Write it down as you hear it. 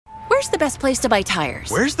the best place to buy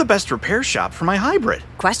tires? Where's the best repair shop for my hybrid?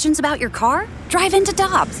 Questions about your car? Drive into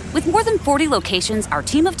Dobbs. With more than 40 locations, our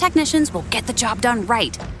team of technicians will get the job done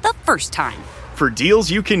right the first time. For deals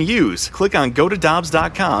you can use, click on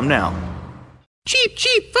gotodobbs.com now. Cheap,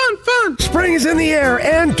 cheap, fun, fun. Spring is in the air,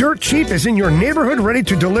 and Dirt Cheap is in your neighborhood ready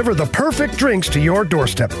to deliver the perfect drinks to your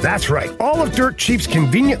doorstep. That's right. All of Dirt Cheap's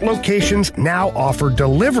convenient locations now offer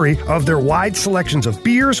delivery of their wide selections of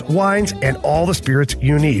beers, wines, and all the spirits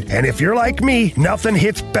you need. And if you're like me, nothing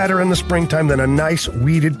hits better in the springtime than a nice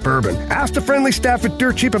weeded bourbon. Ask the friendly staff at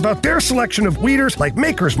Dirt Cheap about their selection of weeders like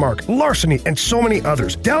Maker's Mark, Larceny, and so many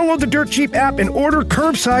others. Download the Dirt Cheap app and order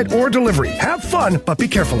curbside or delivery. Have fun, but be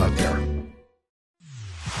careful out there.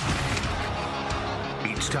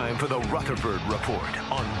 Time for the Rutherford Report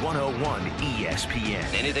on 101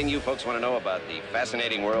 ESPN. Anything you folks want to know about the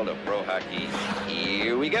fascinating world of pro hockey?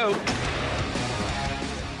 Here we go.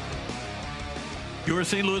 Your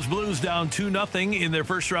St. Louis Blues down 2-0 in their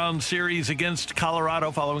first-round series against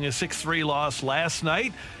Colorado following a 6-3 loss last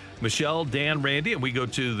night. Michelle, Dan, Randy, and we go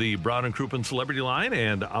to the Brown and Crouppen Celebrity Line,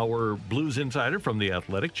 and our Blues insider from The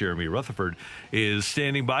Athletic, Jeremy Rutherford, is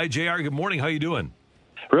standing by. JR, good morning. How you doing?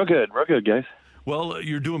 Real good, guys. Well,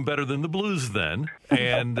 you're doing better than the Blues then,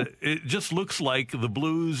 and it just looks like the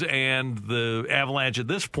Blues and the Avalanche at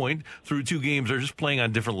this point, through 2 games, are just playing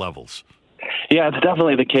on different levels. Yeah, it's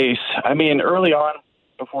definitely the case. I mean, early on,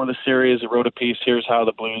 before the series, I wrote a piece, here's how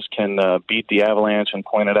the Blues can beat the Avalanche, and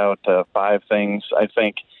pointed out 5 things. I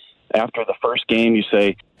think after the first game, you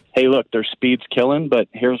say, hey, look, their speed's killing, but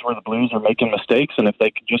here's where the Blues are making mistakes, and if they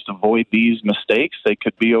could just avoid these mistakes, they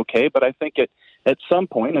could be okay. But I think at some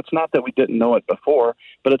point, it's not that we didn't know it before,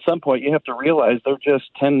 but at some point you have to realize they're just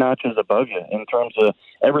 10 notches above you in terms of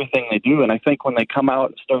everything they do. And I think when they come out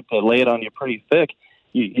and start to lay it on you pretty thick,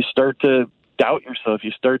 you start to doubt yourself. You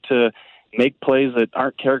start to make plays that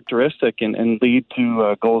aren't characteristic and lead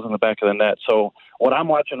to goals in the back of the net. So what I'm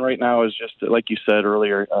watching right now is just, like you said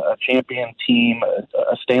earlier, a champion team,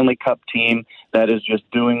 a Stanley Cup team that is just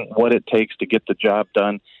doing what it takes to get the job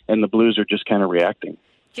done, and the Blues are just kind of reacting.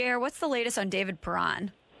 JR, what's the latest on David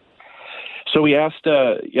Perron? So we asked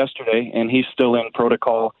yesterday, and he's still in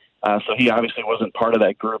protocol. So he obviously wasn't part of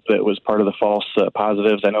that group that was part of the false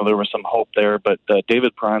positives. I know there was some hope there, but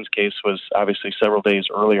David Perron's case was obviously several days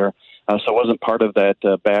earlier. So it wasn't part of that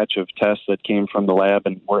batch of tests that came from the lab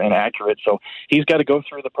and were inaccurate. So he's got to go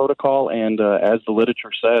through the protocol, and as the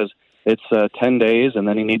literature says, it's 10 days, and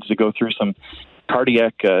then he needs to go through some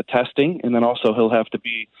cardiac testing, and then also he'll have to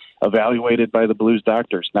be evaluated by the Blues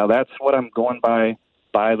doctors. Now, that's what I'm going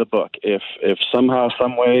by the book. If somehow,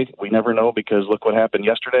 some way, we never know, because look what happened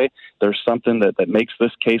yesterday, there's something that makes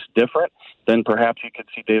this case different, then perhaps you could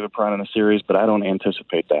see David Perron in a series, but I don't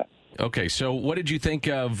anticipate that. Okay, so what did you think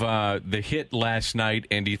of the hit last night,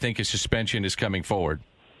 and do you think a suspension is coming forward?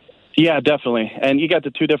 Yeah, definitely. And you got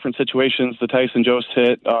the 2 different situations. The Tyson Jost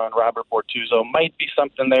hit on Robert Bortuzzo might be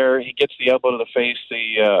something there. He gets the elbow to the face.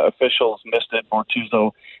 The officials missed it.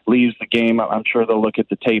 Bortuzzo leaves the game. I'm sure they'll look at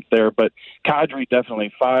the tape there. But Kadri,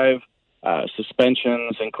 definitely 5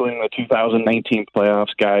 suspensions, including the 2019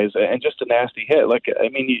 playoffs, guys, and just a nasty hit. Like, I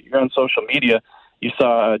mean, you're on social media. You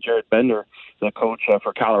saw Jared Bender, the coach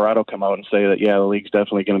for Colorado, come out and say that, yeah, the league's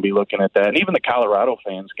definitely going to be looking at that. And even the Colorado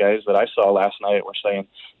fans, guys, that I saw last night were saying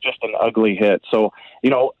just an ugly hit. So,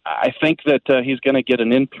 I think that he's going to get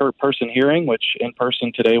an in-person hearing, which in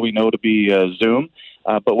person today we know to be Zoom.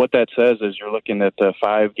 But what that says is you're looking at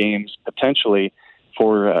 5 games potentially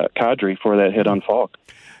for Kadri for that hit on Falk.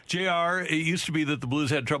 JR, it used to be that the Blues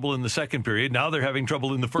had trouble in the second period. Now they're having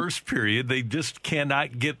trouble in the first period. They just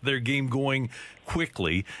cannot get their game going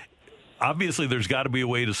quickly. Obviously, there's got to be a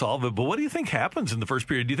way to solve it. But what do you think happens in the first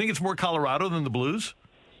period? Do you think it's more Colorado than the Blues?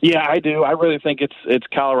 Yeah, I do. I really think it's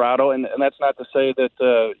Colorado, and that's not to say that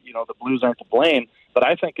the Blues aren't to blame. But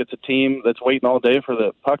I think it's a team that's waiting all day for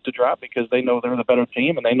the puck to drop because they know they're the better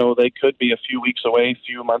team, and they know they could be a few weeks away,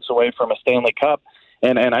 few months away from a Stanley Cup.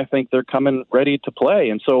 And I think they're coming ready to play.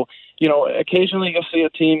 And so, occasionally you'll see a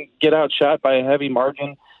team get outshot by a heavy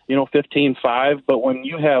margin, 15-5. But when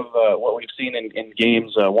you have what we've seen in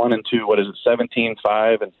games 1 and 2,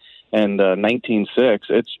 17-5 and 19-6,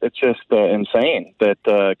 it's just insane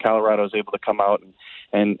that Colorado is able to come out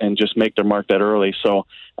and just make their mark that early. So,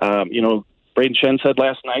 Braden Shen said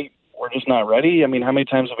last night, we're just not ready. I mean, how many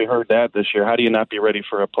times have we heard that this year? How do you not be ready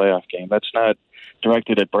for a playoff game? That's not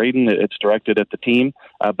directed at Braden. It's directed at the team.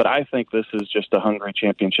 But I think this is just a hungry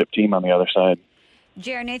championship team on the other side.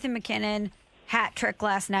 JR, Nathan MacKinnon, hat trick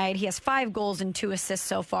last night. He has 5 goals and 2 assists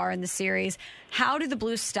so far in the series. How do the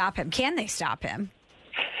Blues stop him? Can they stop him?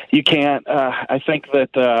 You can't. I think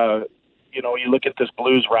that you know, you look at this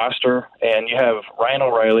Blues roster, and you have Ryan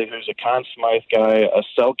O'Reilly, who's a Conn Smythe guy, a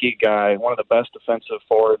Selke guy, one of the best defensive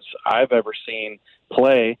forwards I've ever seen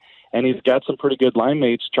play, and he's got some pretty good line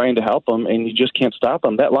mates trying to help him, and you just can't stop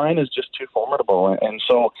him. That line is just too formidable. And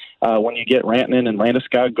so when you get Rantanen and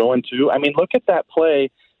Landeskog going too, I mean, look at that play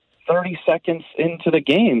 30 seconds into the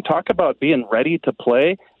game. Talk about being ready to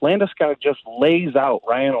play. Landeskog just lays out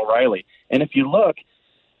Ryan O'Reilly. And if you look,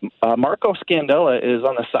 Marco Scandella is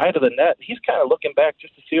on the side of the net. He's kind of looking back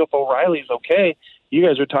just to see if O'Reilly's okay. You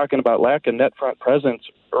guys were talking about lack of net front presence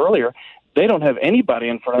earlier. They don't have anybody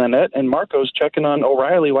in front of the net, and Marco's checking on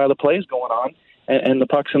O'Reilly while the play's going on, and the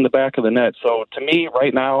puck's in the back of the net. So to me,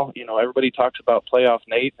 right now, you know, everybody talks about playoff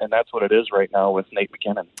Nate, and that's what it is right now with Nate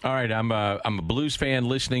MacKinnon. All right, I'm a Blues fan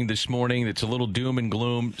listening this morning. It's a little doom and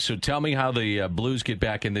gloom. So tell me how the Blues get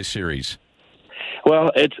back in this series.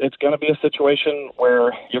 Well, it's going to be a situation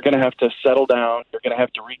where you're going to have to settle down. You're going to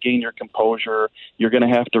have to regain your composure. You're going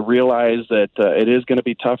to have to realize that it is going to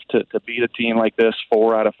be tough to beat a team like this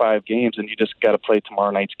 4 out of 5 games, and you just got to play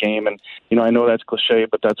tomorrow night's game. And, you know, I know that's cliche,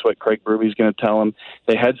 but that's what Craig Berube is going to tell them.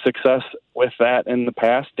 They had success with that in the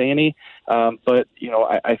past, Danny. But, you know,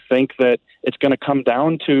 I think that it's going to come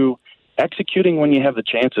down to executing when you have the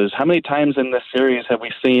chances. How many times in this series have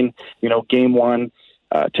we seen, you know, game 1,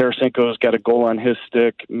 Tarasenko's got a goal on his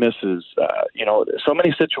stick, misses. You know, so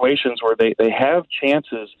many situations where they have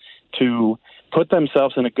chances to put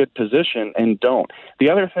themselves in a good position and don't. The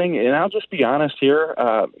other thing, and I'll just be honest here,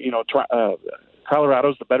 you know,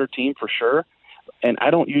 Colorado's the better team for sure, and I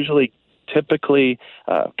don't usually typically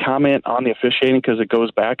comment on the officiating because it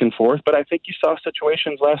goes back and forth, but I think you saw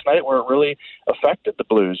situations last night where it really affected the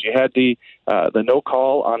Blues. You had the no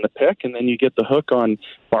call on the pick, and then you get the hook on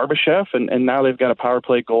Barbashev, and now they've got a power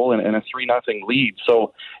play goal and a 3-0 lead.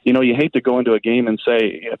 So, you know, you hate to go into a game and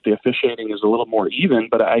say if the officiating is a little more even,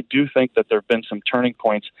 but I do think that there have been some turning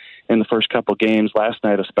points in the first couple games, last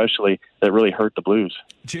night especially, that really hurt the Blues.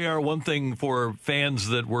 JR, one thing for fans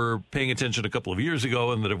that were paying attention a couple of years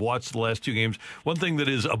ago and that have watched the last 2 games, one thing that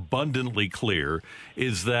is abundantly clear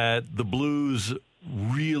is that the Blues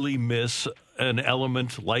really miss an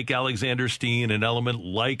element like Alexander Steen, an element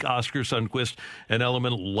like Oscar Sundqvist, an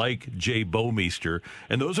element like Jay Bouwmeester.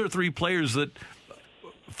 And those are 3 players that,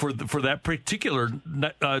 for that particular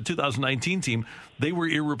 2019 team, they were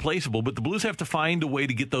irreplaceable. But the Blues have to find a way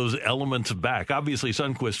to get those elements back. Obviously,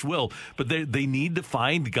 Sundqvist will, but they need to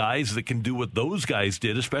find guys that can do what those guys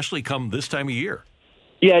did, especially come this time of year.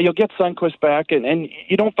 Yeah, you'll get Sundqvist back, and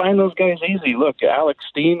you don't find those guys easy. Look, Alex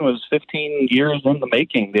Steen was 15 years in the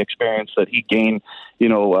making, the experience that he gained, you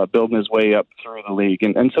know, building his way up through the league.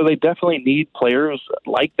 And so they definitely need players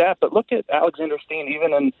like that. But look at Alexander Steen,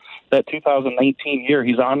 even in that 2019 year,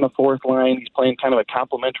 he's on the 4th line. He's playing kind of a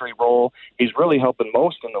complementary role. He's really helping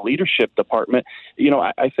most in the leadership department. You know,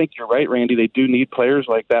 I think you're right, Randy. They do need players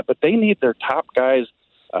like that, but they need their top guys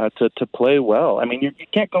to play well. I mean, you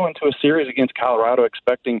can't go into a series against Colorado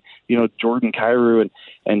expecting, you know, Jordan Kyrou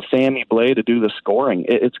and Sammy Blais to do the scoring.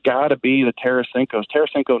 It's got to be the Tarasenko's.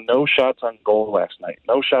 Tarasenko, no shots on goal last night.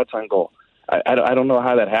 No shots on goal. I don't know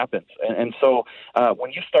how that happens. And so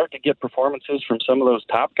when you start to get performances from some of those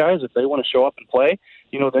top guys, if they want to show up and play,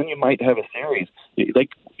 you know, then you might have a series.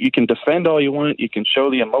 You can defend all you want. You can show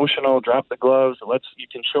the emotional, drop the gloves. You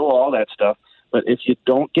can show all that stuff. But if you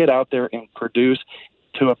don't get out there and produce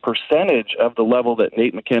to a percentage of the level that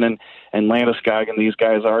Nate MacKinnon and Landeskog and these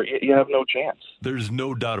guys are, you have no chance. There's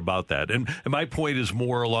no doubt about that. And my point is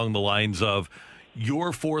more along the lines of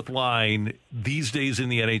your 4th line these days in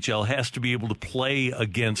the NHL has to be able to play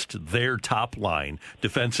against their top line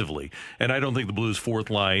defensively. And I don't think the Blues' 4th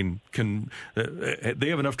line can they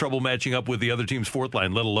have enough trouble matching up with the other team's 4th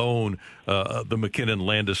line, let alone the MacKinnon,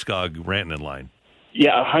 Landeskog, Rantanen line.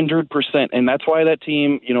 Yeah, 100%. And that's why that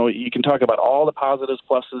team, you know, you can talk about all the positives,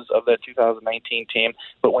 pluses of that 2019 team,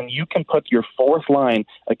 but when you can put your 4th line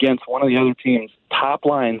against one of the other team's top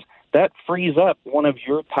lines, that frees up one of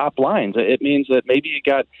your top lines. It means that maybe you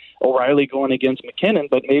got O'Reilly going against MacKinnon,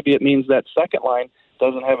 but maybe it means that second line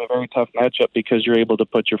doesn't have a very tough matchup because you're able to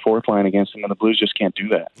put your 4th line against them, and the Blues just can't do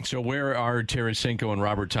that. So where are Tarasenko and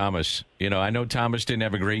Robert Thomas? You know, I know Thomas didn't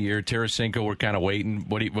have a great year. Tarasenko, we're kind of waiting.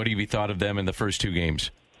 What have you thought of them in the first 2 games?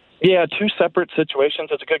 Yeah, 2 separate situations.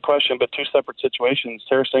 It's a good question, but 2 separate situations.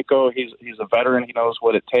 Tarasenko, he's a veteran. He knows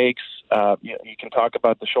what it takes. You can talk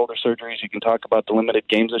about the shoulder surgeries, you can talk about the limited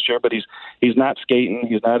games this year, but he's not skating,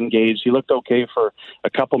 he's not engaged. He looked okay for a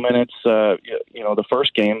couple minutes, the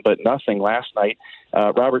first game, but nothing last night.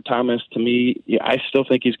 Robert Thomas, to me, I still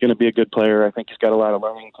think he's going to be a good player. I think he's got a lot of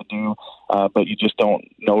learning to do, but you just don't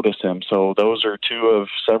notice him. So those are two of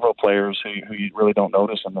several players who you really don't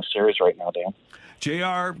notice in this series right now, Dan.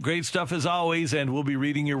 JR, great stuff as always, and we'll be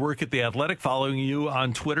reading your work at The Athletic, following you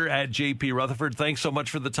on Twitter at JP Rutherford. Thanks so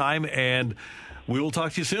much for the time, and we will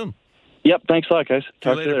talk to you soon. Yep, thanks a lot, guys.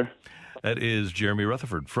 Talk to you later. That is Jeremy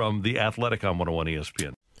Rutherford from The Athletic on 101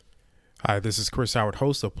 ESPN. Hi, this is Chris Howard,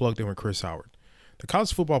 host of Plugged In with Chris Howard. The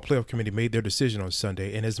College Football Playoff Committee made their decision on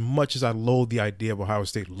Sunday, and as much as I loathe the idea of Ohio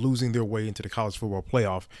State losing their way into the College Football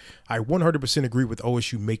Playoff, I 100% agree with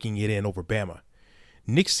OSU making it in over Bama.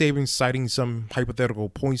 Nick Saban citing some hypothetical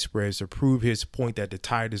point spreads to prove his point that the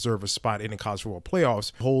Tide deserve a spot in the college football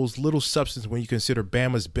playoffs holds little substance when you consider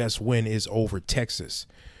Bama's best win is over Texas.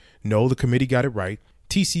 No, the committee got it right.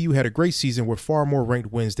 TCU had a great season with far more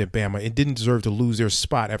ranked wins than Bama and didn't deserve to lose their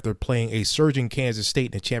spot after playing a surging Kansas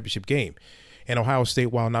State in a championship game. And Ohio State,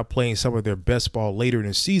 while not playing some of their best ball later in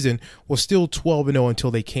the season, was still 12-0 until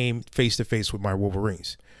they came face-to-face with my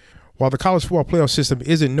Wolverines. While the college football playoff system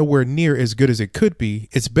isn't nowhere near as good as it could be,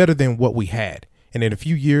 it's better than what we had. And in a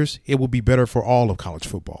few years, it will be better for all of college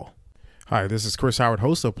football. Hi, this is Chris Howard,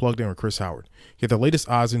 host of Plugged In with Chris Howard. Get the latest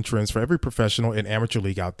odds and trends for every professional and amateur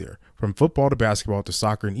league out there. From football to basketball to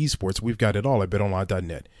soccer and esports, we've got it all at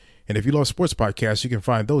BetOnline.net. And if you love sports podcasts, you can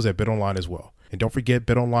find those at BetOnline as well. And don't forget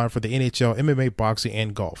BetOnline for the NHL, MMA, boxing,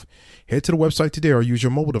 and golf. Head to the website today or use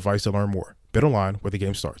your mobile device to learn more. BetOnline, where the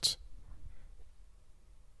game starts.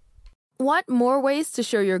 Want more ways to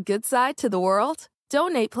show your good side to the world?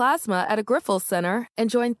 Donate plasma at a Grifols Center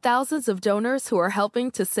and join thousands of donors who are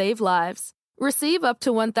helping to save lives. Receive up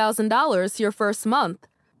to $1,000 your first month.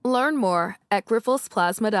 Learn more at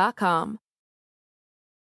grifolsplasma.com.